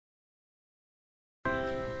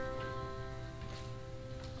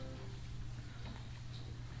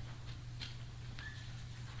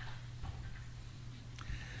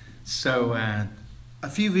So a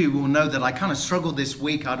few of you will know that I kind of struggled this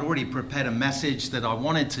week. I'd already prepared a message that I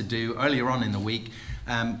wanted to do earlier on in the week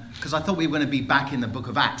because I thought we were going to be back in the book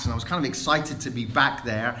of Acts, and I was kind of excited to be back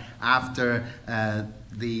there after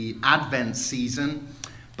the Advent season.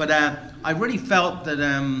 But I really felt that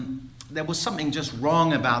there was something just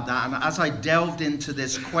wrong about that. And as I delved into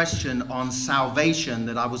this question on salvation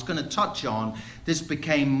that I was going to touch on, this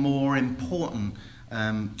became more important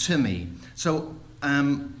to me.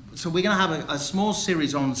 So we're going to have a small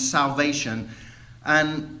series on salvation.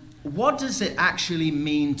 And what does it actually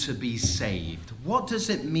mean to be saved? What does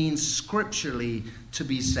it mean scripturally to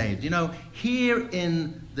be saved? You know, here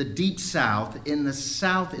in the deep south, in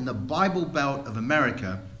the Bible Belt of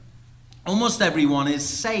America, almost everyone is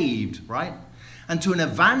saved, right? And to an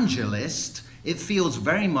evangelist, it feels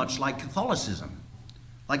very much like Catholicism.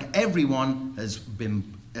 Like everyone has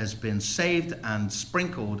been saved and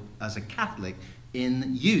sprinkled as a Catholic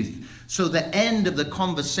in youth. So the end of the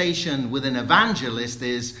conversation with an evangelist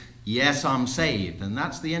is, yes, I'm saved. And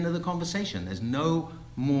that's the end of the conversation. There's no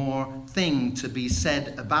more thing to be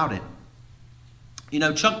said about it. You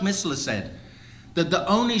know, Chuck Missler said that the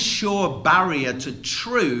only sure barrier to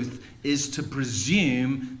truth is to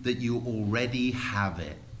presume that you already have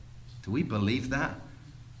it. Do we believe that?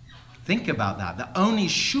 Think about that. The only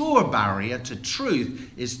sure barrier to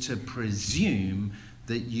truth is to presume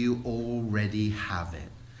that you already have it.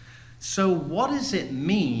 So what does it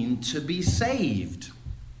mean to be saved?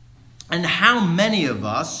 And how many of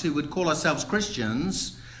us who would call ourselves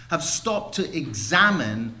Christians have stopped to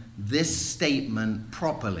examine this statement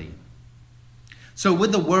properly? So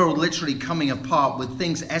with the world literally coming apart, with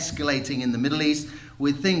things escalating in the Middle East,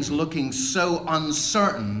 with things looking so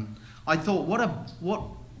uncertain, I thought,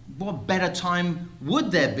 what better time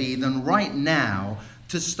would there be than right now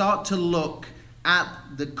to start to look at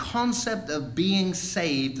the concept of being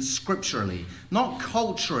saved scripturally, not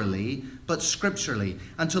culturally, but scripturally,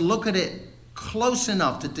 and to look at it close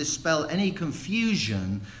enough to dispel any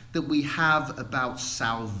confusion that we have about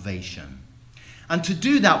salvation. And to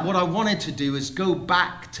do that, what I wanted to do is go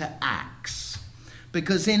back to Acts.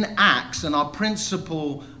 Because in Acts, and our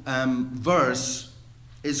principal verse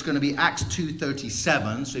is going to be Acts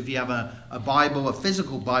 2:37. So if you have a Bible, a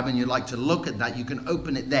physical Bible, and you'd like to look at that, you can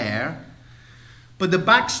open it there. But the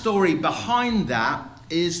backstory behind that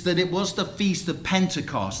is that it was the Feast of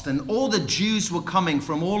Pentecost. And all the Jews were coming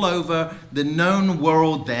from all over the known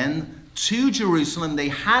world then to Jerusalem. They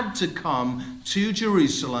had to come to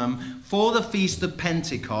Jerusalem for the Feast of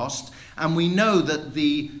Pentecost. And we know that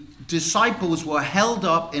the disciples were held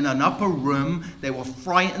up in an upper room. They were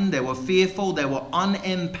frightened, they were fearful, they were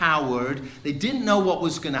unempowered. They didn't know what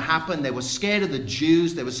was going to happen. They were scared of the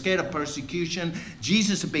Jews. They were scared of persecution.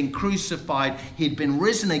 Jesus had been crucified. He'd been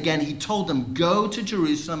risen again. He told them, go to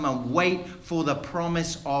Jerusalem and wait for the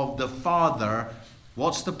promise of the Father.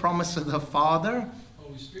 What's the promise of the Father?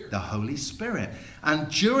 The Holy Spirit. And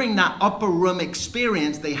during that upper room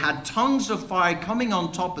experience, they had tongues of fire coming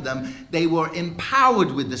on top of them. They were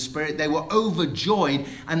empowered with the Spirit. They were overjoyed,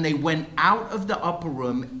 and they went out of the upper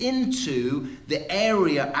room into the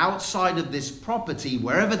area outside of this property,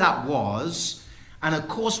 wherever that was. And of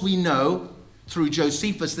course, we know through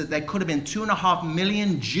Josephus that there could have been 2.5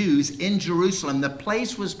 million Jews in Jerusalem. The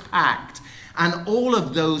place was packed, and all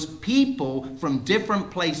of those people from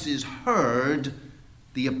different places heard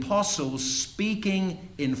the apostles speaking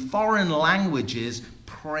in foreign languages,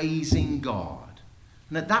 praising God.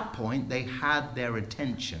 And at that point, they had their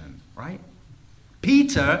attention, right?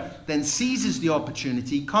 Peter then seizes the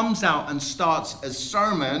opportunity, comes out and starts a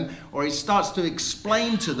sermon, or he starts to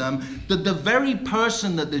explain to them that the very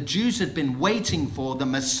person that the Jews had been waiting for, the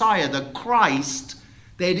Messiah, the Christ,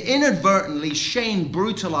 they had inadvertently shamed,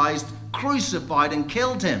 brutalized, crucified, and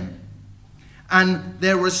killed him. And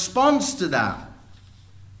their response to that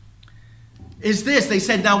is this. They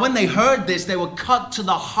said, now when they heard this, they were cut to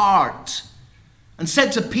the heart and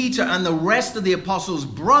said to Peter and the rest of the apostles,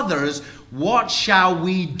 brothers, what shall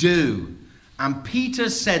we do? And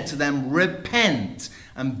Peter said to them, repent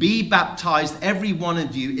and be baptized, every one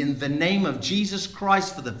of you, in the name of Jesus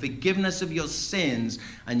Christ for the forgiveness of your sins,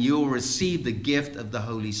 and you will receive the gift of the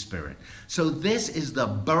Holy Spirit. So this is the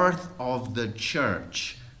birth of the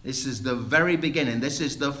church. This is the very beginning. This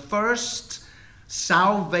is the first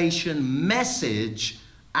salvation message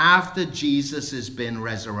after Jesus has been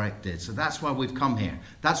resurrected. So that's why we've come here.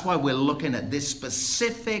 That's why we're looking at this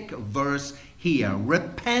specific verse here.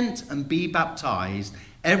 Repent and be baptized,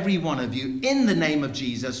 every one of you, in the name of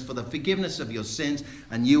Jesus for the forgiveness of your sins,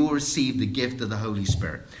 and you will receive the gift of the Holy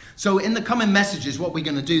Spirit. So in the coming messages, what we're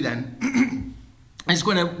going to do then is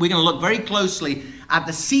we're going to look very closely at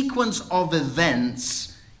the sequence of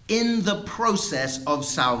events in the process of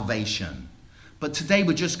salvation. But today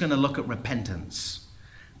we're just going to look at repentance.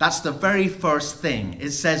 That's the very first thing.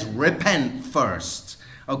 It says repent first.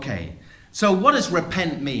 Okay, so what does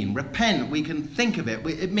repent mean? Repent, we can think of it.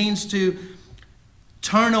 It means to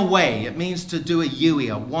turn away. It means to do a U-E,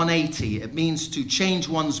 a 180. It means to change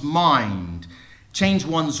one's mind, change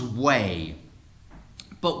one's way.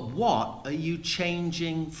 But what are you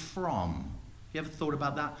changing from? You ever thought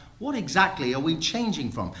about that? What exactly are we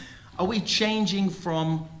changing from? Are we changing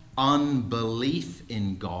from unbelief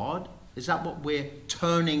in God? Is that what we're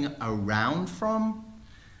turning around from?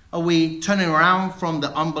 Are we turning around from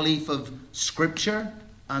the unbelief of Scripture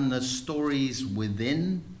and the stories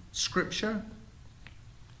within Scripture?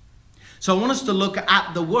 So I want us to look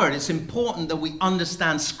at the word. It's important that we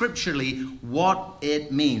understand scripturally what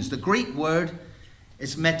it means. The Greek word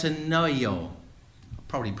is metanoio. I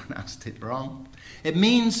probably pronounced it wrong. It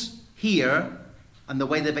means here, and the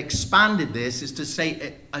way they've expanded this is to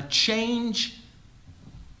say a change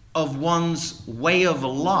of one's way of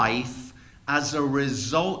life as a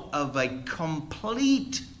result of a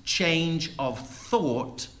complete change of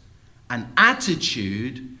thought and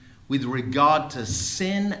attitude with regard to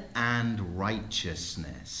sin and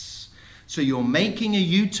righteousness. So you're making a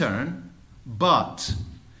U-turn, but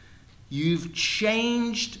you've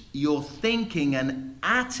changed your thinking and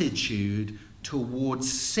attitude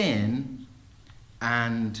towards sin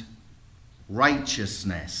and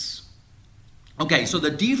righteousness. Okay, so the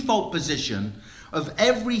default position of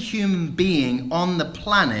every human being on the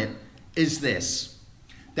planet is this.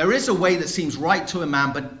 There is a way that seems right to a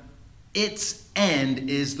man, but its end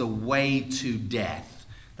is the way to death.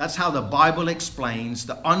 That's how the Bible explains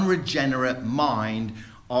the unregenerate mind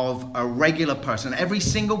of a regular person. Every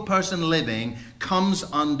single person living comes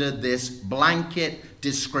under this blanket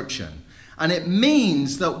description. And it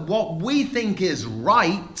means that what we think is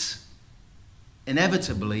right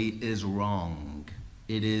inevitably is wrong.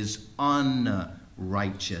 It is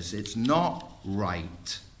unrighteous. It's not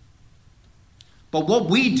right. But what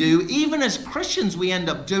we do, even as Christians, we end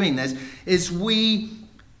up doing this, is we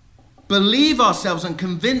believe ourselves and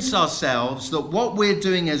convince ourselves that what we're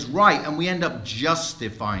doing is right, and we end up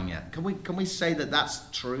justifying it. Can we say that that's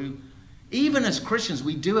true? Even as Christians,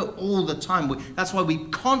 we do it all the time. That's why we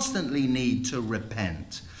constantly need to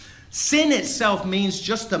repent. Sin itself means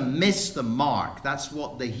just to miss the mark. That's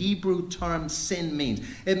what the Hebrew term sin means.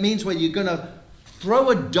 It means when you're going to throw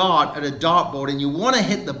a dart at a dartboard and you want to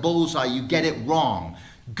hit the bullseye, you get it wrong.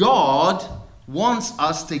 God wants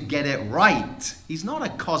us to get it right. He's not a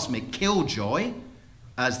cosmic killjoy,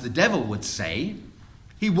 as the devil would say.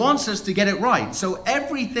 He wants us to get it right. So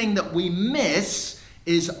everything that we miss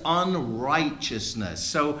is unrighteousness.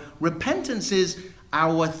 So repentance is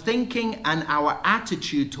our thinking and our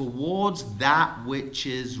attitude towards that which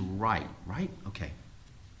is right. Right? Okay.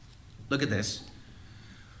 Look at this.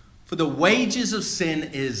 For the wages of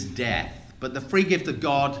sin is death, but the free gift of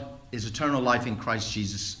God is eternal life in Christ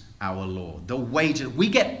Jesus our Lord. The wages, we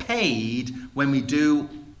get paid when we do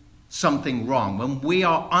something wrong. When we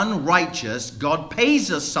are unrighteous, God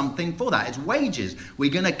pays us something for that. It's wages.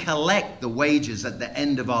 We're going to collect the wages at the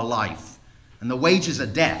end of our life. And the wages are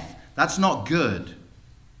death. That's not good.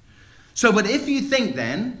 So, but if you think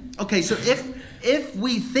then, okay, so if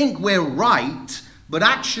we think we're right, but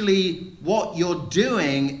actually what you're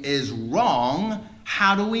doing is wrong,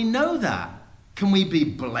 how do we know that? Can we be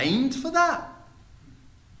blamed for that?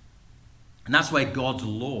 And that's where God's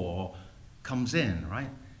law comes in, right?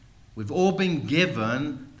 We've all been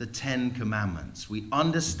given the 10 Commandments. We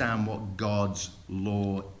understand what God's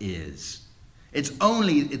law is. It's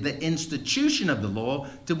only the institution of the law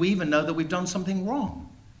do we even know that we've done something wrong.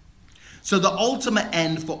 So the ultimate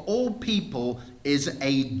end for all people is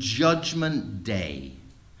a judgment day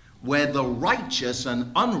where the righteous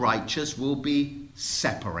and unrighteous will be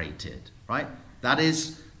separated, right? That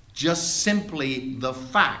is just simply the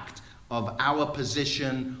fact of our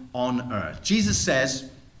position on earth. Jesus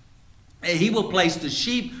says he will place the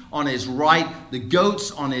sheep on his right, the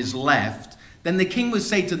goats on his left. Then the king will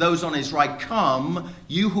say to those on his right, "Come,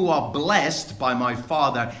 you who are blessed by my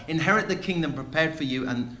Father, inherit the kingdom prepared for you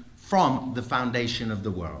and from the foundation of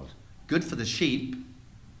the world." Good for the sheep.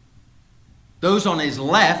 Those on his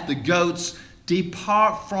left, the goats,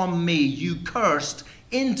 "Depart from me, you cursed,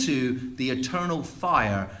 into the eternal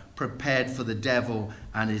fire prepared for the devil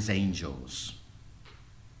and his angels."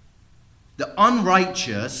 The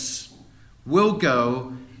unrighteous will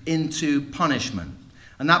go into punishment.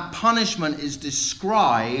 And that punishment is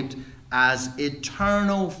described as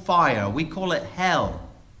eternal fire. We call it hell.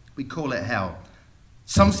 We call it hell.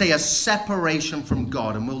 Some say a separation from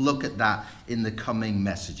God, and we'll look at that in the coming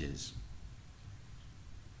messages.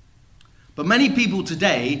 But many people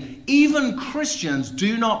today, even Christians,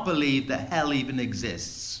 do not believe that hell even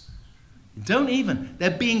exists. Don't even. They're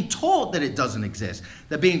being taught that it doesn't exist.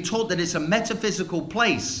 They're being taught that it's a metaphysical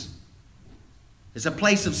place. It's a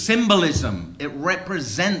place of symbolism. It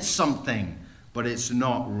represents something, but it's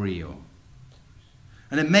not real.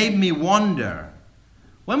 And it made me wonder,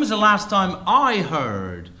 when was the last time I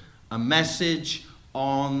heard a message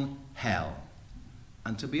on hell?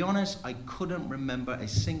 And to be honest, I couldn't remember a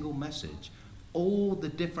single message. All the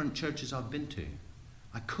different churches I've been to,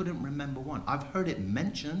 I couldn't remember one. I've heard it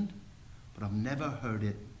mentioned, but I've never heard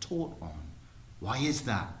it taught on. Why is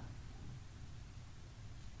that?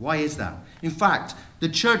 Why is that? In fact, the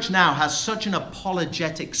church now has such an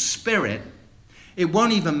apologetic spirit, it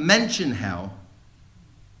won't even mention hell.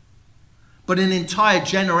 But an entire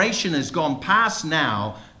generation has gone past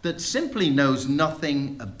now that simply knows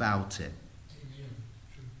nothing about it.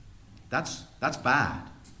 That's bad,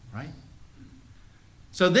 right?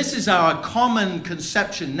 So this is our common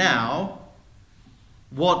conception now,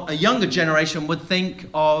 what a younger generation would think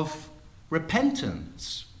of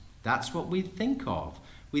repentance. That's what we think of.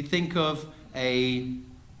 We think of a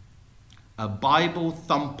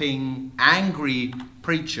Bible-thumping, angry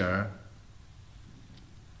preacher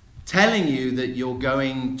telling you that you're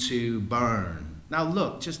going to burn. Now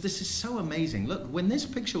look, this is so amazing. Look, when this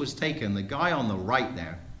picture was taken, the guy on the right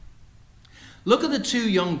there, look at the two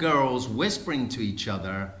young girls whispering to each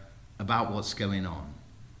other about what's going on.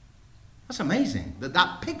 That's amazing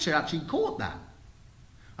that picture actually caught that.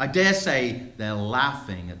 I dare say they're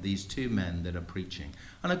laughing at these two men that are preaching.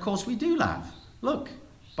 And of course we do laugh. Look,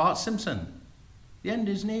 Bart Simpson. The end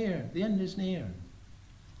is near. The end is near.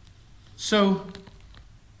 So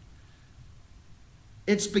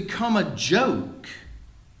it's become a joke.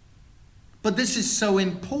 But this is so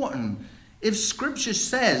important. If Scripture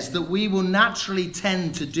says that we will naturally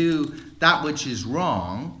tend to do that which is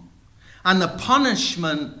wrong, and the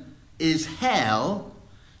punishment is hell,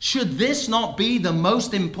 should this not be the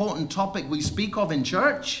most important topic we speak of in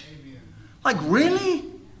church? Amen. Like, really?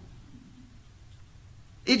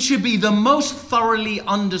 It should be the most thoroughly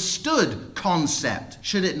understood concept,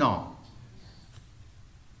 should it not?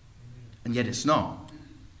 And yet it's not.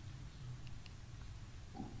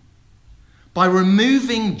 By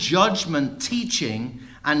removing judgment, teaching,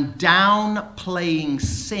 and downplaying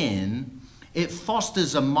sin, it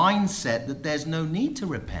fosters a mindset that there's no need to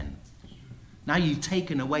repent. Now you've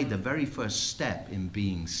taken away the very first step in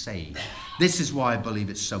being saved. This is why I believe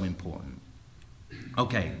it's so important.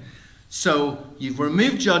 Okay, so you've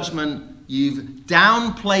removed judgment, you've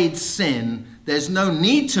downplayed sin, there's no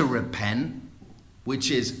need to repent,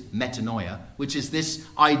 which is metanoia, which is this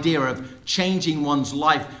idea of changing one's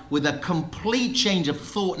life with a complete change of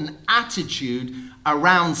thought and attitude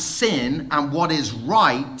around sin and what is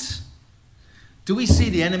right. Do we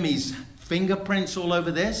see the enemy's fingerprints all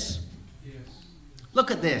over this? Yes.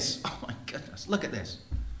 Look at this. Oh my goodness, look at this.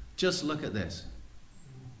 Just look at this.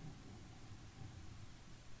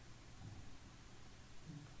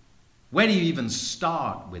 Where do you even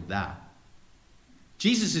start with that?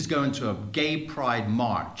 Jesus is going to a gay pride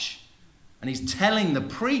march, and he's telling the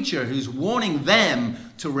preacher who's warning them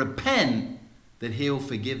to repent that he'll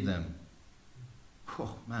forgive them.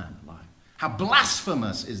 Oh man, how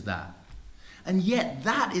blasphemous is that? And yet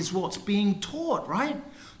that is what's being taught, right?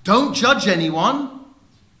 Don't judge anyone.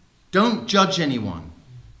 Don't judge anyone.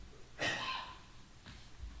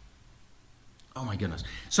 Oh my goodness.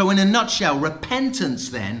 So in a nutshell,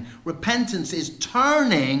 repentance is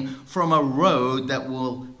turning from a road that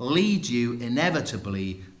will lead you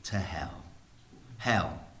inevitably to hell.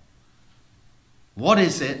 Hell. What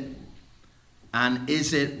is it, and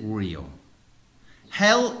is it real?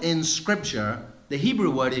 Hell in Scripture, the Hebrew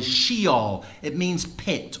word is Sheol. It means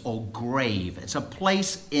pit or grave. It's a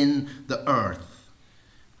place in the earth.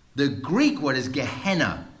 The Greek word is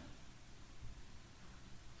Gehenna.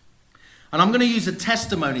 And I'm going to use a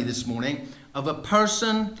testimony this morning of a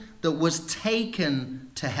person that was taken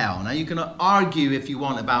to hell. Now you can argue if you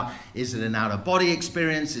want about, is it an out-of-body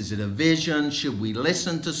experience? Is it a vision? Should we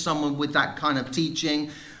listen to someone with that kind of teaching?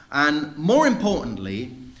 And more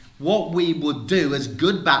importantly, what we would do as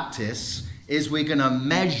good Baptists is we're going to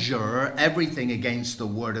measure everything against the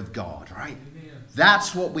Word of God, right? Amen.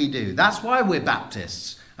 That's what we do. That's why we're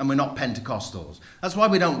Baptists. And we're not Pentecostals. That's why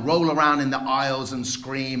we don't roll around in the aisles and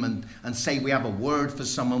scream and say we have a word for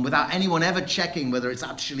someone without anyone ever checking whether it's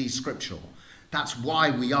actually scriptural. That's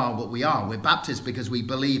why we are what we are. We're Baptists because we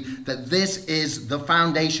believe that this is the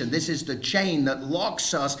foundation. This is the chain that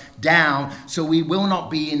locks us down so we will not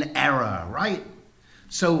be in error, right?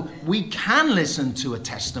 So we can listen to a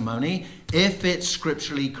testimony if it's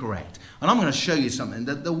scripturally correct. And I'm going to show you something.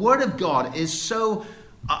 That the Word of God is so...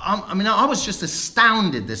 I was just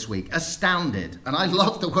astounded this week. Astounded. And I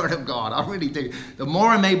love the Word of God. I really do. The more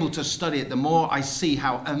I'm able to study it, the more I see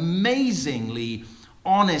how amazingly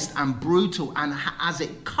honest and brutal and as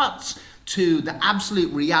it cuts to the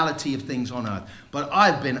absolute reality of things on earth. But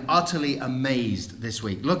I've been utterly amazed this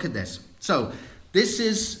week. Look at this. So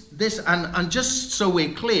and just so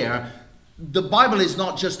we're clear, the Bible is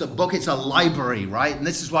not just a book, it's a library, right? And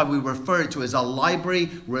this is why we refer to it as a library,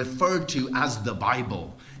 referred to as the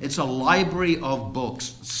Bible. It's a library of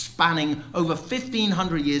books spanning over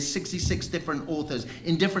 1,500 years, 66 different authors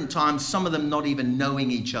in different times, some of them not even knowing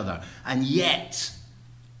each other. And yet,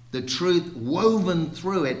 the truth woven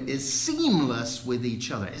through it is seamless with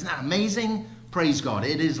each other. Isn't that amazing? Praise God.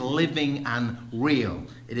 It is living and real.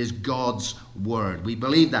 It is God's word. We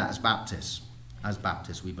believe that as Baptists. As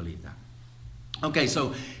Baptists, we believe that. Okay,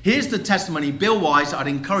 so here's the testimony. Bill Wise, I'd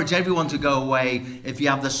encourage everyone to go away. If you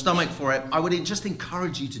have the stomach for it, I would just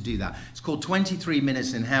encourage you to do that. It's called 23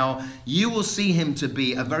 Minutes in Hell. You will see him to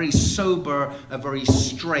be a very sober, a very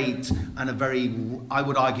straight, and a very, I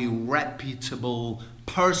would argue, reputable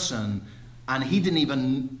person. And he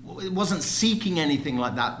wasn't seeking anything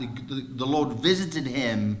like that. The Lord visited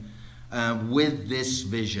him with this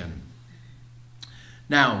vision.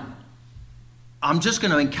 Now, I'm just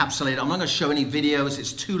going to encapsulate it. I'm not going to show any videos.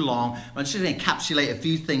 It's too long. I'm just going to encapsulate a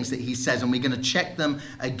few things that he says, and we're going to check them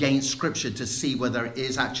against Scripture to see whether it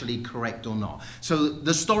is actually correct or not. So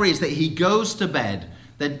the story is that he goes to bed.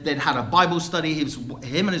 They'd had a Bible study.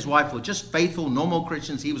 Him and his wife were just faithful, normal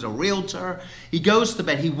Christians. He was a realtor. He goes to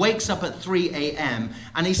bed. He wakes up at 3 a.m.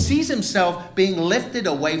 and he sees himself being lifted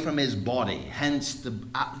away from his body, hence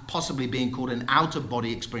possibly being called an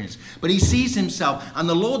out-of-body experience. But he sees himself, and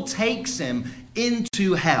the Lord takes him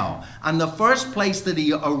into hell. And the first place that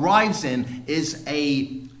he arrives in is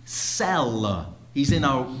a cell. He's in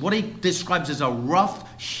what he describes as a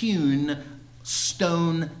rough-hewn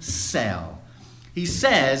stone cell. He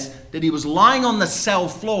says that he was lying on the cell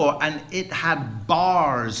floor and it had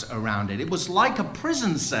bars around it. It was like a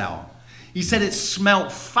prison cell. He said it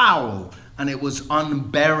smelt foul and it was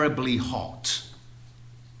unbearably hot.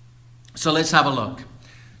 So let's have a look.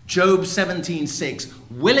 Job 17:6.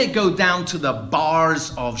 Will it go down to the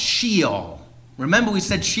bars of Sheol? Remember we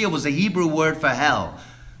said Sheol was a Hebrew word for hell.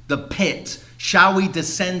 The pit. Shall we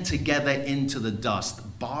descend together into the dust?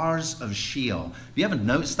 Bars of Sheol. Have you ever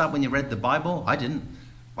noticed that when you read the Bible? I didn't.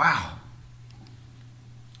 Wow.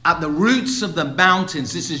 At the roots of the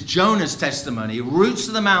mountains, this is Jonah's testimony, roots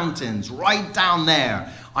of the mountains, right down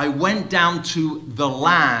there, I went down to the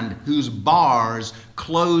land whose bars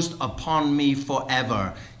closed upon me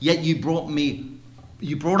forever. Yet you brought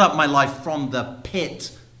up my life from the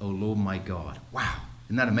pit, O Lord my God. Wow.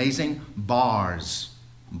 Isn't that amazing? Bars.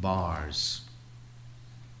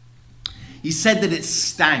 He said that it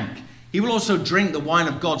stank. He will also drink the wine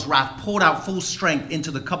of God's wrath, poured out full strength into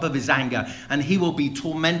the cup of his anger, and he will be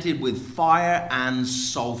tormented with fire and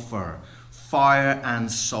sulfur. Fire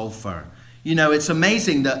and sulfur. You know, it's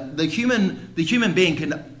amazing that the human being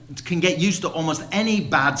can get used to almost any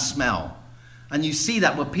bad smell. And you see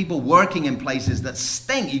that with people working in places that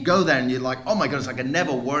stink. You go there and you're like, oh my goodness, I could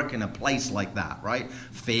never work in a place like that, right?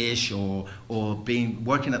 Fish or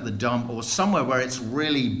working at the dump or somewhere where it's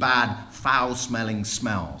really bad, foul-smelling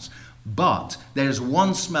smells. But there's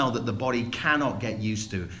one smell that the body cannot get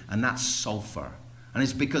used to, and that's sulfur. And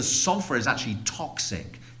it's because sulfur is actually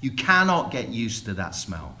toxic. You cannot get used to that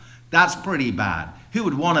smell. That's pretty bad. Who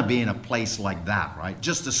would want to be in a place like that, right?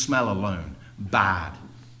 Just the smell alone. Bad.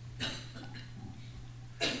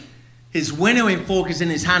 His winnowing fork is in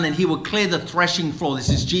his hand, and he will clear the threshing floor. This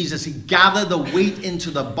is Jesus. He gathered the wheat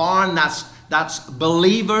into the barn. That's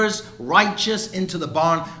believers, righteous, into the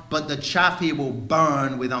barn. But the chaff he will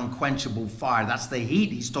burn with unquenchable fire. That's the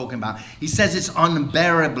heat he's talking about. He says it's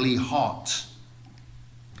unbearably hot.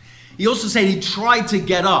 He also said he tried to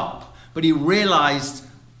get up, but he realized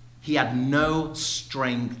he had no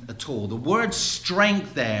strength at all. The word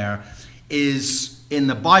strength there is... in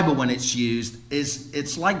the Bible, when it's used,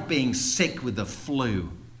 it's like being sick with the flu.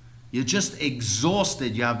 You're just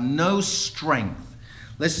exhausted. You have no strength.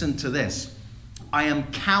 Listen to this. I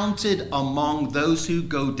am counted among those who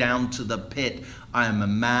go down to the pit. I am a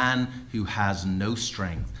man who has no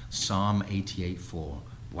strength. Psalm 88:4.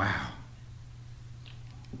 Wow.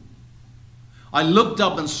 I looked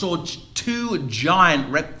up and saw two giant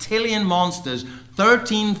reptilian monsters,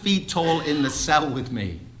 13 feet tall, in the cell with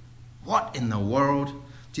me. What in the world?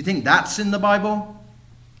 Do you think that's in the Bible?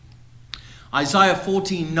 Isaiah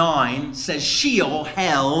 14:9 says, Sheol,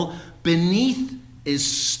 hell, beneath is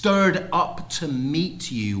stirred up to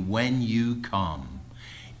meet you when you come.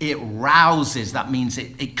 It rouses, that means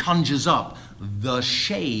it conjures up the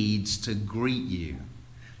shades to greet you.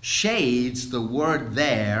 Shades, the word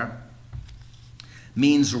there,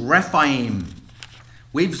 means Rephaim.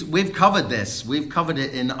 We've covered this. We've covered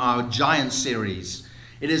it in our giant series.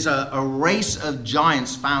 It is a race of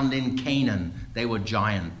giants found in Canaan. They were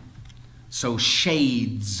giant. So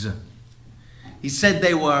shades. He said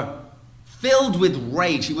they were filled with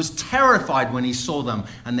rage. He was terrified when he saw them,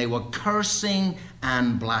 and they were cursing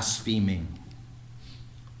and blaspheming.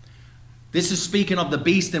 This is speaking of the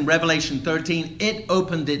beast in Revelation 13. It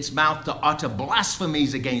opened its mouth to utter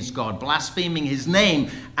blasphemies against God, blaspheming his name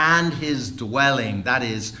and his dwelling. That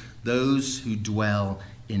is, those who dwell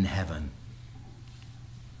in heaven.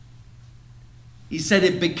 He said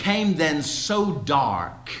it became then so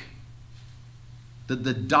dark that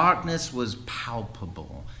the darkness was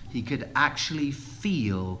palpable. He could actually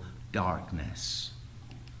feel darkness.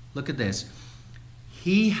 Look at this.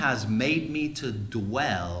 He has made me to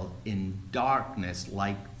dwell in darkness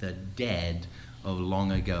like the dead of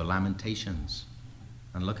long ago. Lamentations.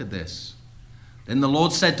 And look at this. Then the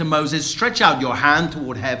Lord said to Moses, stretch out your hand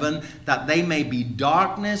toward heaven, that they may be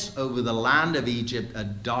darkness over the land of Egypt, a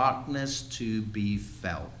darkness to be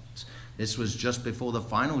felt. This was just before the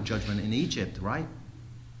final judgment in Egypt, right?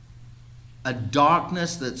 A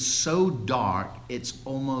darkness that's so dark, it's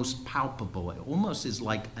almost palpable. It almost is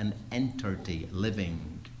like an entity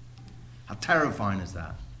living. How terrifying is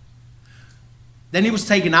that? Then he was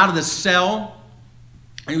taken out of the cell,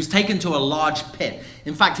 and he was taken to a large pit.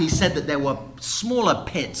 In fact, he said that there were smaller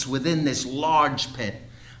pits within this large pit. And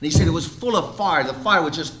he said it was full of fire. The fire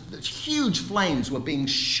was just, huge flames were being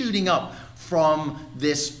shooting up from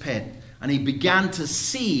this pit. And he began to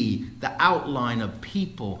see the outline of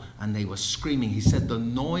people, and they were screaming. He said the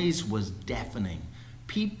noise was deafening.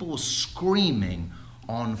 People screaming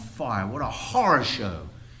on fire. What a horror show.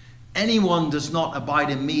 Anyone does not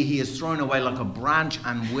abide in me, he is thrown away like a branch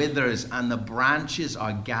and withers, and the branches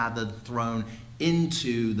are gathered, thrown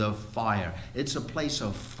into the fire. It's a place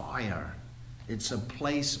of fire. It's a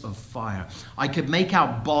place of fire. I could make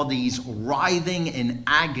out bodies writhing in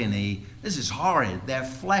agony. This is horrid. Their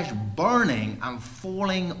flesh burning and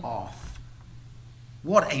falling off.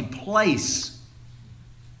 What a place.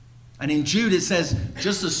 And in Jude it says,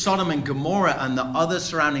 just as Sodom and Gomorrah and the other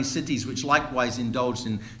surrounding cities, which likewise indulged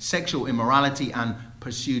in sexual immorality and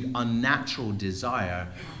pursued unnatural desire,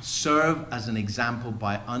 serve as an example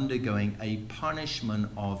by undergoing a punishment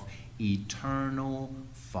of eternal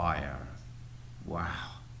fire.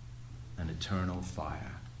 Wow, an eternal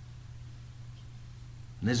fire.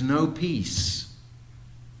 And there's no peace.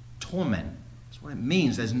 Torment. That's what it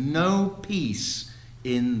means. There's no peace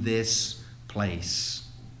in this place.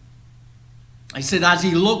 He said as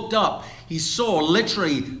he looked up, he saw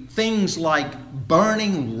literally things like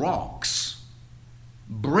burning rocks.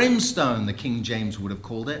 Brimstone, the King James would have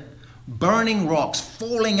called it. Burning rocks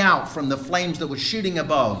falling out from the flames that were shooting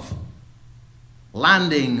above,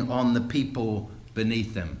 landing on the people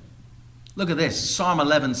beneath them. Look at this, Psalm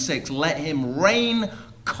 11:6. Let him rain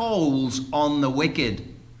coals on the wicked.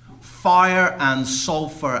 Fire and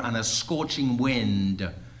sulfur and a scorching wind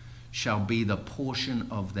shall be the portion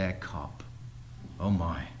of their cup. Oh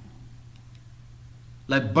my.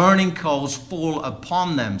 Let burning coals fall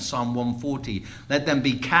upon them, Psalm 140. Let them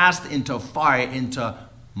be cast into fire, into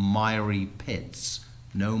miry pits,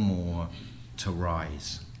 no more to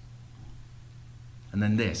rise. And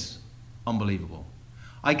then this, unbelievable.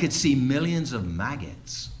 I could see millions of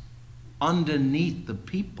maggots underneath the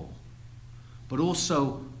people, but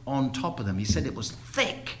also on top of them. He said it was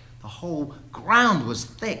thick. The whole ground was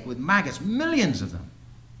thick with maggots, millions of them.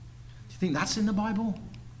 Do you think that's in the Bible?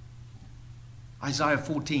 Isaiah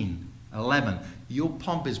 14:11. Your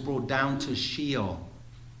pomp is brought down to Sheol.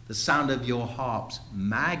 The sound of your harps,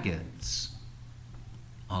 maggots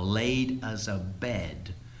are laid as a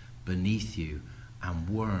bed beneath you, and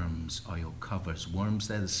worms are your covers. Worms,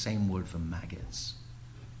 they're the same word for maggots.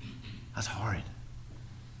 That's horrid.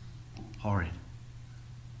 Horrid.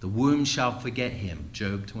 The womb shall forget him,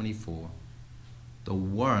 Job 24. The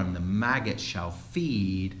worm, the maggot, shall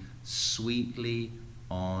feed sweetly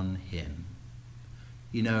on him.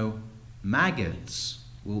 You know, maggots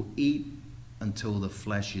will eat until the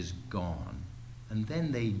flesh is gone, and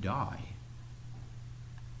then they die.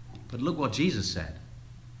 But look what Jesus said.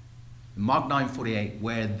 In Mark 9:48,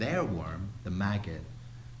 where their worm, the maggot,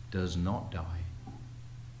 does not die,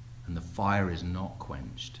 and the fire is not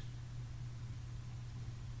quenched.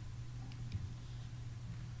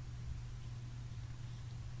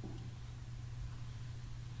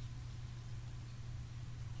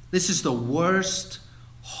 This is the worst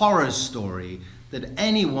horror story that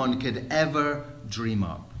anyone could ever dream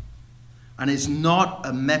up. And it's not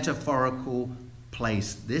a metaphorical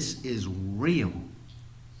place. This is real.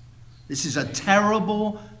 This is a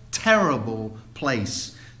terrible, terrible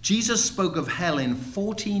place. Jesus spoke of hell in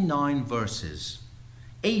 49 verses,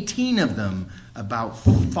 18 of them about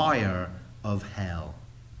fire of hell.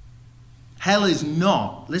 Hell is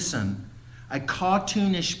not, listen, a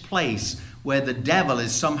cartoonish place where the devil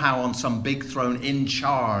is somehow on some big throne in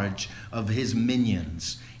charge of his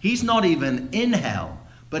minions. He's not even in hell,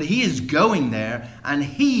 but he is going there, and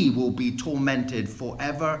he will be tormented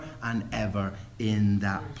forever and ever in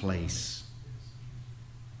that place.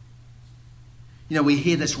 You know, we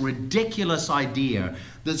hear this ridiculous idea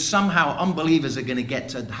that somehow unbelievers are going to get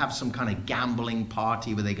to have some kind of gambling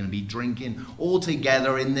party where they're going to be drinking all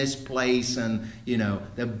together in this place, and, you know,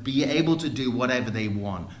 they'll be able to do whatever they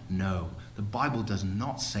want. No. The Bible does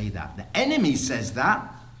not say that. The enemy says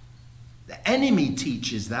that. The enemy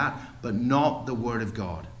teaches that, but not the Word of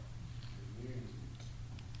God.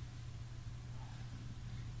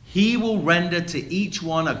 He will render to each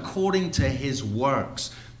one according to his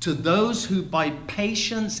works. To those who by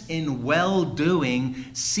patience in well-doing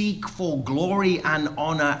seek for glory and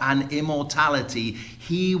honor and immortality,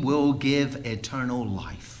 he will give eternal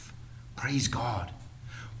life. Praise God.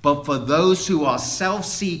 But for those who are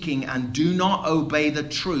self-seeking and do not obey the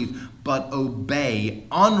truth, but obey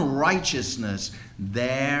unrighteousness,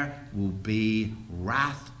 there will be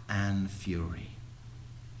wrath and fury.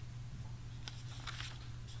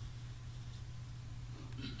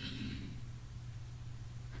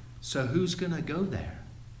 So who's going to go there?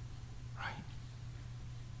 Right?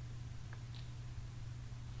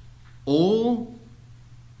 All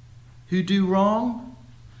who do wrong?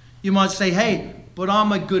 You might say, hey, but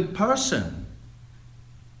I'm a good person.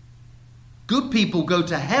 Good people go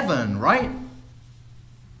to heaven, right?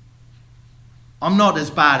 I'm not as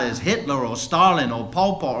bad as Hitler or Stalin or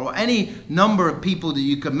Pol Pot or any number of people that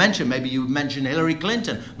you could mention. Maybe you would mention Hillary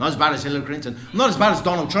Clinton. I'm not as bad as Hillary Clinton. I'm not as bad as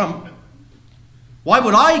Donald Trump. Why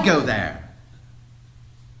would I go there?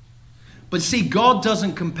 But see, God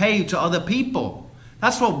doesn't compare you to other people.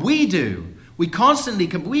 That's what we do. We constantly,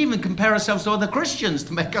 we even compare ourselves to other Christians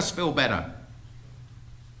to make us feel better.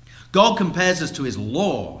 God compares us to his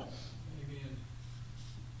law. Amen.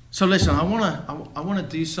 So listen, I want to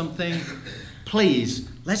do something. Please,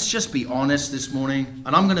 let's just be honest this morning.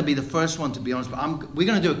 And I'm going to be the first one to be honest, but we're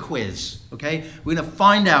going to do a quiz, okay? We're going to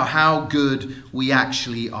find out how good we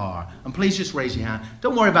actually are. And please just raise your hand.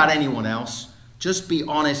 Don't worry about anyone else. Just be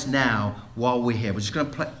honest now while we're here. We're just going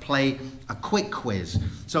to play a quick quiz.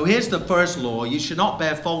 So here's the first law. You should not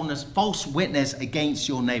bear false witness against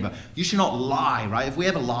your neighbor. You should not lie, right? If we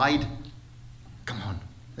ever lied, come on.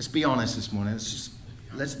 Let's be honest this morning.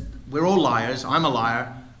 We're all liars. I'm a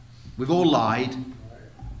liar. We've all lied.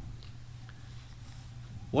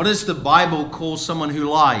 What does the Bible call someone who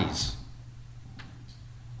lies?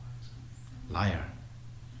 Liar.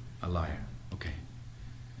 A liar. Okay.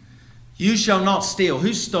 You shall not steal.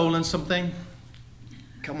 Who's stolen something?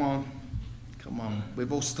 Come on. Come on.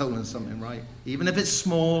 We've all stolen something, right? Even if it's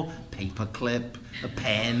small, paper clip, a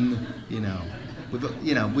pen, you know.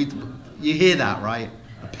 You hear that, right?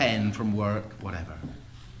 A pen from work, whatever.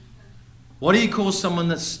 What do you call someone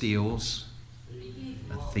that steals?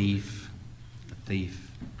 A thief. A thief.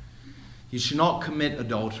 You should not commit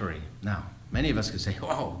adultery. Now, many of us could say,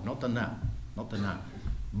 oh, not done that. Not done that.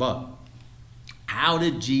 But how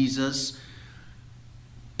did Jesus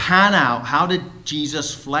pan out? How did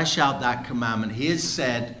Jesus flesh out that commandment? He has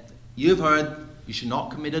said, you've heard, you should not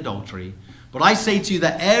commit adultery. But I say to you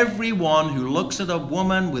that everyone who looks at a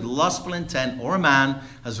woman with lustful intent, or a man,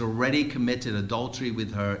 has already committed adultery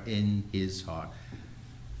with her in his heart.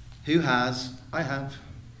 Who has? I have.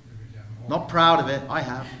 Not proud of it. I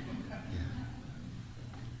have. Yeah.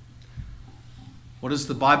 What does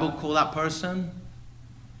the Bible call that person?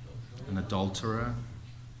 An adulterer.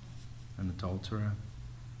 An adulterer.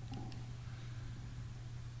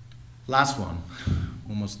 Last one.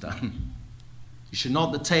 Almost done. You should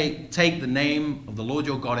not take the name of the Lord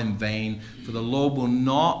your God in vain, for the Lord will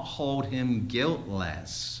not hold him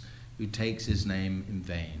guiltless who takes his name in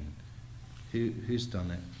vain. Who's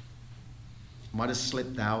done it? Might have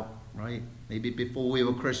slipped out, right? Maybe before we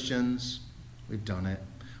were Christians, we've done it.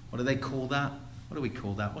 What do they call that? What do we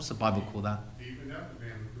call that? What's the Bible call that? Even after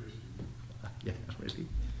being a Christian. Yeah, really.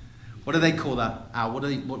 What do they call that? Al, what do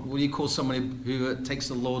you call somebody who takes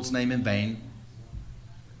the Lord's name in vain?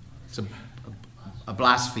 It's a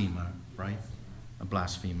blasphemer, right? A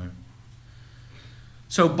blasphemer.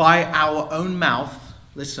 So by our own mouth,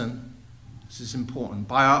 listen, this is important.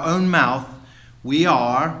 By our own mouth, we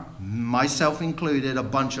are, myself included, a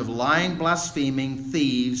bunch of lying, blaspheming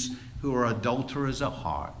thieves who are adulterers at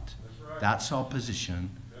heart. That's right. That's our position.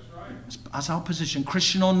 That's right. That's our position.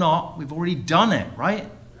 Christian or not, we've already done it, right?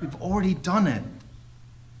 We've already done it.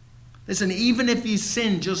 Listen, even if you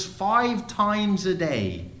sin just 5 times a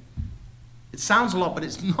day, it sounds a lot, but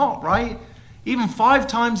it's not, right? Even 5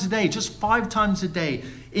 times a day, just 5 times a day.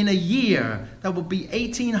 In a year, that would be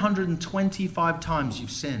 1,825 times you've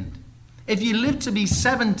sinned. If you live to be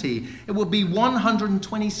 70, it will be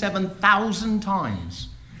 127,000 times.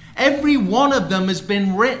 Every one of them has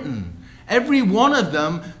been written. Every one of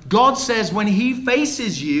them, God says when he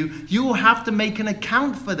faces you, you will have to make an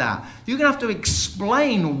account for that. You're going to have to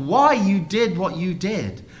explain why you did what you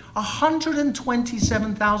did.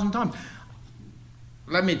 127,000 times.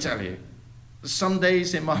 Let me tell you, some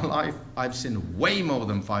days in my life, I've sinned way more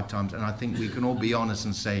than 5 times, and I think we can all be honest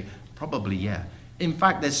and say, probably, yeah. In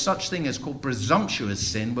fact, there's such thing as called presumptuous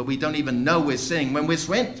sin, where we don't even know we're sinning when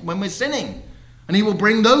we're sinning. And he will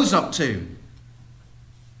bring those up too.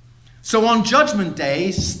 So on Judgment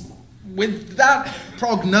Day, with that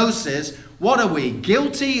prognosis, what are we?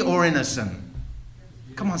 Guilty or innocent?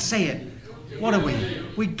 Come on, say it. What are we?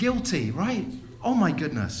 We're guilty, right? Oh my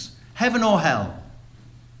goodness. Heaven or hell?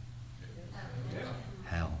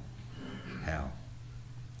 Hell. Hell.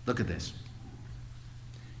 Look at this.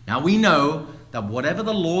 Now we know that whatever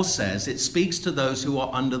the law says, it speaks to those who are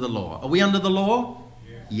under the law. Are we under the law?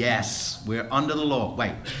 Yes, we're under the law.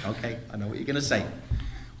 Wait, okay, I know what you're going to say.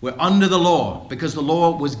 We're under the law because the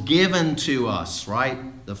law was given to us,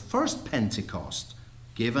 right? The first Pentecost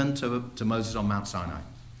given to Moses on Mount Sinai.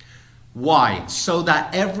 Why? So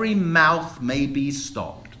that every mouth may be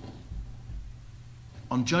stopped.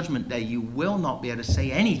 On Judgment Day, you will not be able to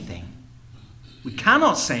say anything. We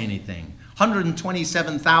cannot say anything.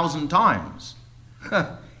 127,000 times.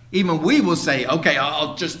 Even we will say, okay,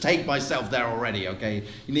 I'll just take myself there already, okay?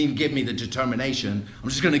 You needn't give me the determination. I'm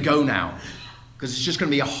just going to go now. Because it's just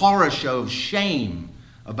going to be a horror show of shame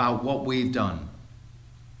about what we've done.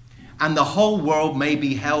 And the whole world may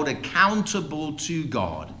be held accountable to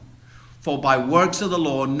God. For by works of the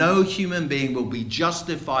law, no human being will be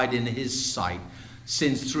justified in his sight,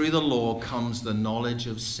 since through the law comes the knowledge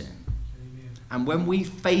of sin. Amen. And when we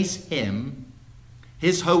face him,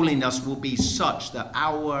 his holiness will be such that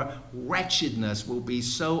our wretchedness will be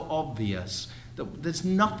so obvious that there's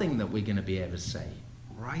nothing that we're going to be able to say,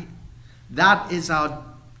 right? That is our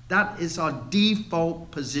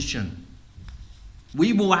default position.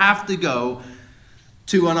 We will have to go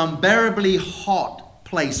to an unbearably hot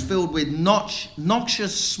place filled with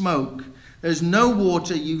noxious smoke. There's no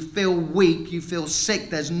water. You feel weak. You feel sick.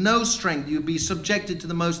 There's no strength. You'll be subjected to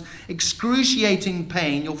the most excruciating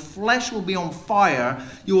pain. Your flesh will be on fire.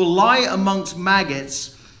 You will lie amongst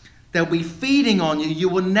maggots. They'll be feeding on you. You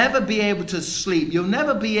will never be able to sleep. You'll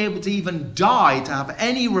never be able to even die to have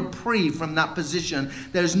any reprieve from that position.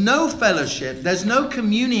 There's no fellowship. There's no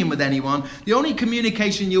communion with anyone. The only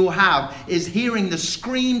communication you will have is hearing the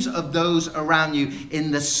screams of those around you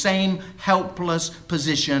in the same helpless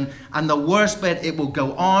position. And the worst bit, it will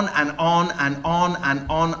go on and on and on and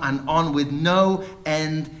on and on with no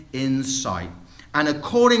end in sight. And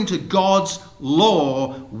according to God's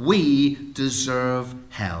law, we deserve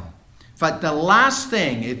hell. In fact, the last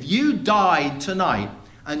thing, if you died tonight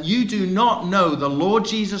and you do not know the Lord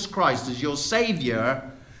Jesus Christ as your Savior,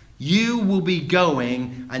 you will be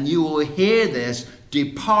going and you will hear this,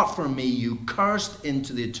 "Depart from me, you cursed,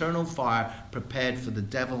 into the eternal fire prepared for the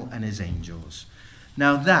devil and his angels."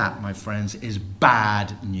 Now that, my friends, is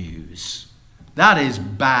bad news. That is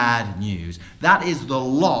bad news. That is the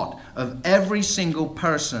lot of every single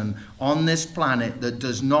person on this planet that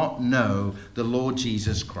does not know the Lord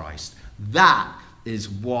Jesus Christ. That is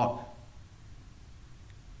what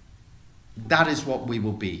we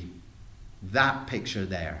will be. That picture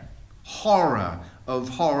there. Horror of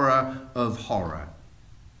horror of horror.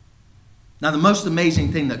 Now, the most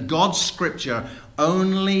amazing thing that God's scripture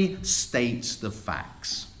only states the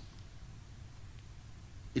facts.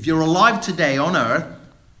 If you're alive today on earth,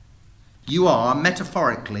 you are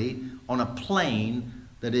metaphorically on a plane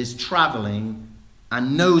that is traveling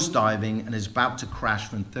and nosediving and is about to crash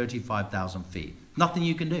from 35,000 feet. Nothing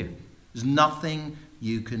you can do. There's nothing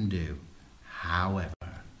you can do. However,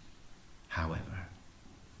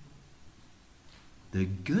 the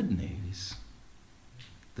good news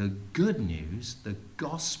the good news, the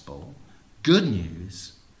gospel, good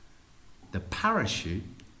news, the parachute,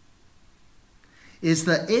 is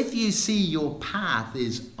that if you see your path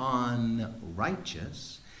is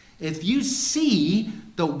unrighteous, if you see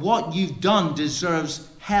that what you've done deserves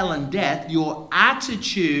hell and death, your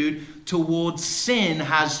attitude towards sin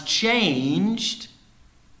has changed,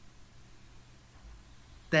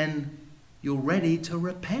 then you're ready to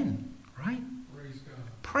repent, right? Praise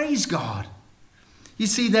God. Praise God. You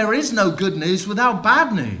see, there is no good news without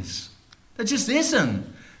bad news. There just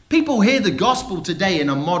isn't. People hear the gospel today in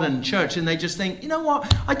a modern church and they just think, you know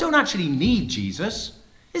what? I don't actually need Jesus.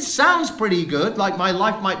 It sounds pretty good, like my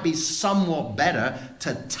life might be somewhat better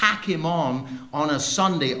to tack him on a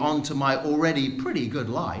Sunday onto my already pretty good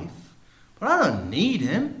life. But I don't need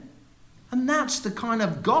him. And that's the kind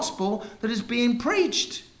of gospel that is being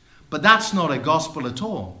preached. But that's not a gospel at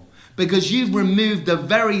all. Because you've removed the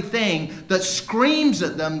very thing that screams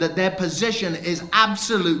at them that their position is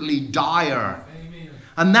absolutely dire.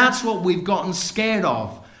 And that's what we've gotten scared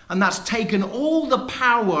of. And that's taken all the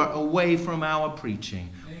power away from our preaching.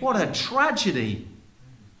 What a tragedy.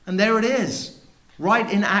 And there it is. Right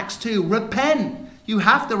in Acts 2. Repent. You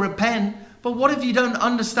have to repent. But what if you don't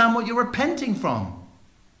understand what you're repenting from?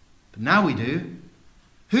 But now we do.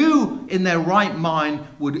 Who in their right mind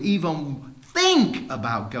would even think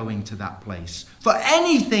about going to that place? For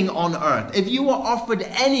anything on earth. If you were offered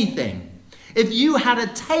anything. If you had a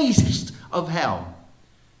taste of hell.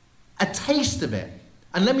 A taste of it.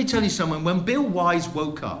 And let me tell you something. When Bill Wise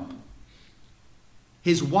woke up,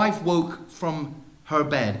 his wife woke from her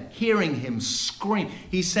bed, hearing him scream.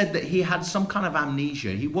 He said that he had some kind of amnesia.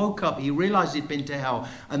 He woke up, he realized he'd been to hell,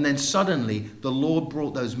 and then suddenly the Lord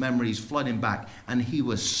brought those memories flooding back, and he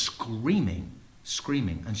was screaming.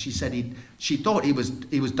 And she said she thought he was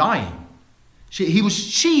dying. She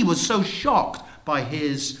was so shocked by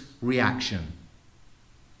his reaction.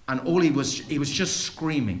 And all he was just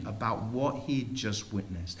screaming about what he'd just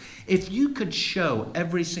witnessed. If you could show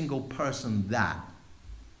every single person that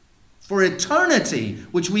for eternity,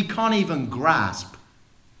 which we can't even grasp,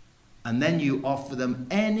 and then you offer them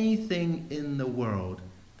anything in the world,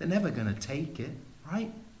 they're never going to take it,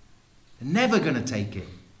 right? They're never going to take it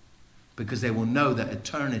because they will know that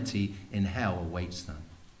eternity in hell awaits them.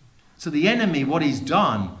 So the enemy, what he's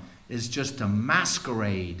done is just to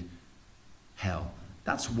masquerade hell.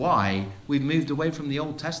 That's why we've moved away from the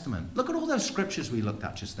Old Testament. Look at all those scriptures we looked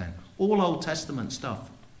at just then. All Old Testament stuff.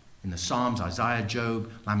 In the Psalms, Isaiah,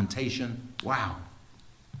 Job, Lamentation. Wow.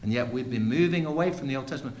 And yet we've been moving away from the Old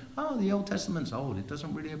Testament. Oh, the Old Testament's old. It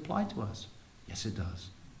doesn't really apply to us. Yes, it does.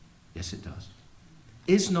 Yes, it does.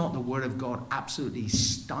 Is not the Word of God absolutely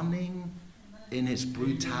stunning in its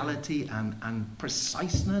brutality and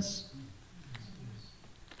preciseness?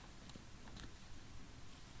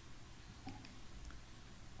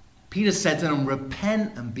 Peter said to them,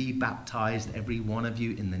 repent and be baptized, every one of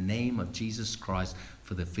you, in the name of Jesus Christ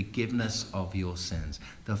for the forgiveness of your sins.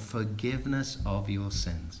 The forgiveness of your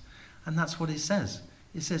sins. And that's what it says.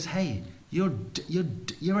 It says, hey, you're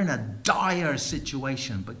in a dire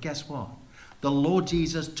situation. But guess what? The Lord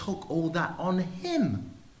Jesus took all that on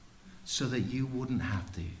him so that you wouldn't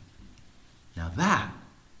have to. Now that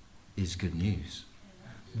is good news.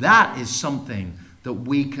 That is something that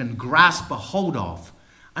we can grasp a hold of.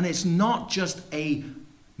 And it's not just a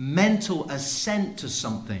mental assent to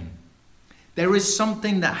something. There is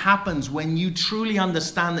something that happens when you truly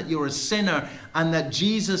understand that you're a sinner and that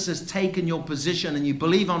Jesus has taken your position and you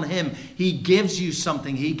believe on him. He gives you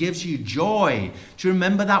something. He gives you joy. Do you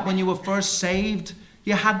remember that when you were first saved?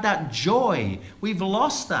 You had that joy. We've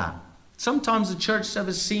lost that. Sometimes the church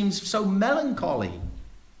service seems so melancholy.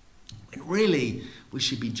 And really, we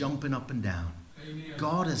should be jumping up and down. Amen.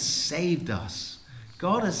 God has saved us.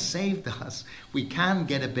 God has saved us. We can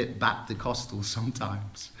get a bit Baptist-costal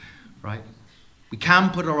sometimes, right? We can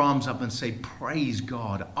put our arms up and say, praise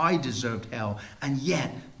God, I deserved hell, and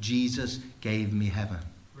yet Jesus gave me heaven.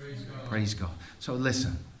 Praise God. Praise God. So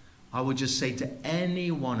listen, I would just say to any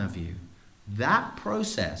one of you, that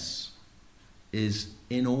process is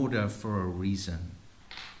in order for a reason.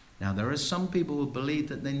 Now, there are some people who believe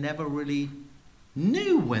that they never really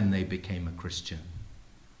knew when they became a Christian.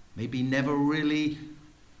 Maybe never really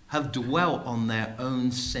have dwelt on their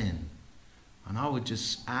own sin. And I would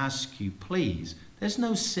just ask you, please, there's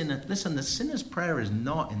no sinner. Listen, the sinner's prayer is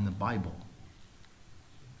not in the Bible.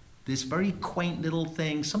 This very quaint little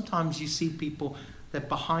thing. Sometimes you see people, they're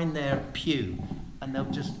behind their pew and they'll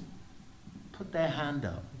just put their hand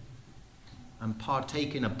up and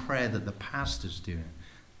partake in a prayer that the pastor's doing.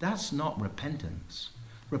 That's not repentance.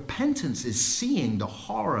 Repentance is seeing the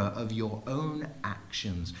horror of your own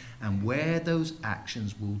actions and where those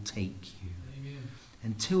actions will take you. Amen.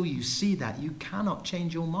 Until you see that, you cannot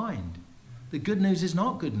change your mind. The good news is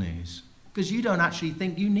not good news because you don't actually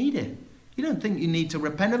think you need it. You don't think you need to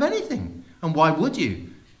repent of anything. And why would you?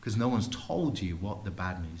 Because no one's told you what the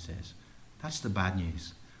bad news is. That's the bad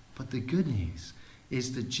news. But the good news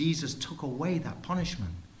is that Jesus took away that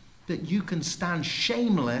punishment, that you can stand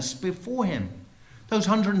shameless before him. Those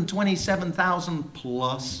 127,000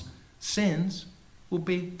 plus sins will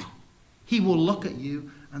be, he will look at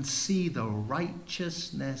you and see the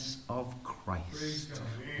righteousness of Christ.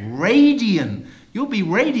 Radiant. You'll be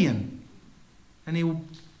radiant. And he will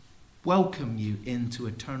welcome you into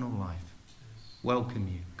eternal life. Welcome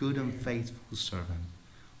you, good and faithful servant.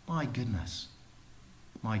 My goodness.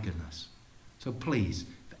 My goodness. So please,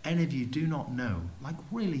 if any of you do not know, like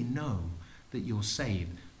really know that you're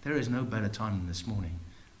saved, there is no better time than this morning.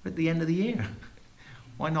 We're at the end of the year.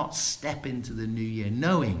 Why not step into the new year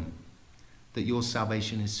knowing that your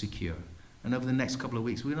salvation is secure? And over the next couple of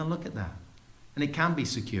weeks, we're going to look at that. And it can be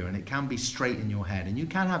secure and it can be straight in your head. And you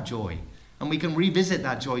can have joy. And we can revisit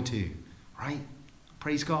that joy too. Right?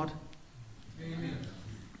 Praise God. Amen.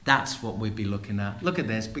 That's what we'd be looking at. Look at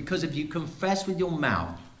this. Because if you confess with your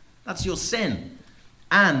mouth, that's your sin,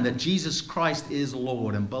 and that Jesus Christ is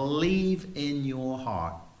Lord, and believe in your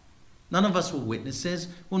heart. None of us were witnesses.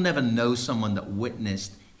 We'll never know someone that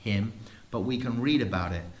witnessed him, but we can read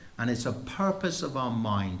about it. And it's a purpose of our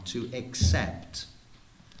mind to accept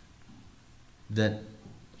that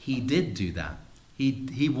he did do that.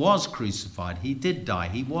 He was crucified. He did die.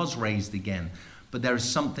 He was raised again. But there is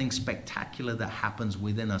something spectacular that happens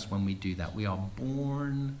within us when we do that. We are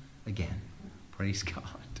born again. Praise God.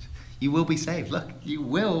 You will be saved. Look, you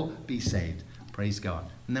will be saved. Praise God.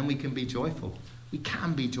 And then we can be joyful. We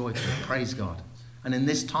can be joyful. Praise God. And in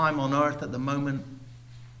this time on earth at the moment,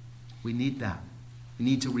 we need that. We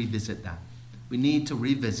need to revisit that. We need to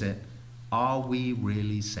revisit, are we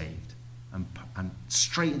really saved? And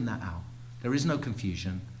straighten that out. There is no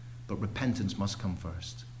confusion, but repentance must come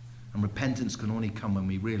first. And repentance can only come when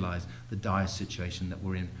we realize the dire situation that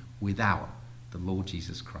we're in without the Lord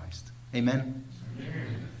Jesus Christ. Amen?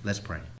 Amen. Let's pray.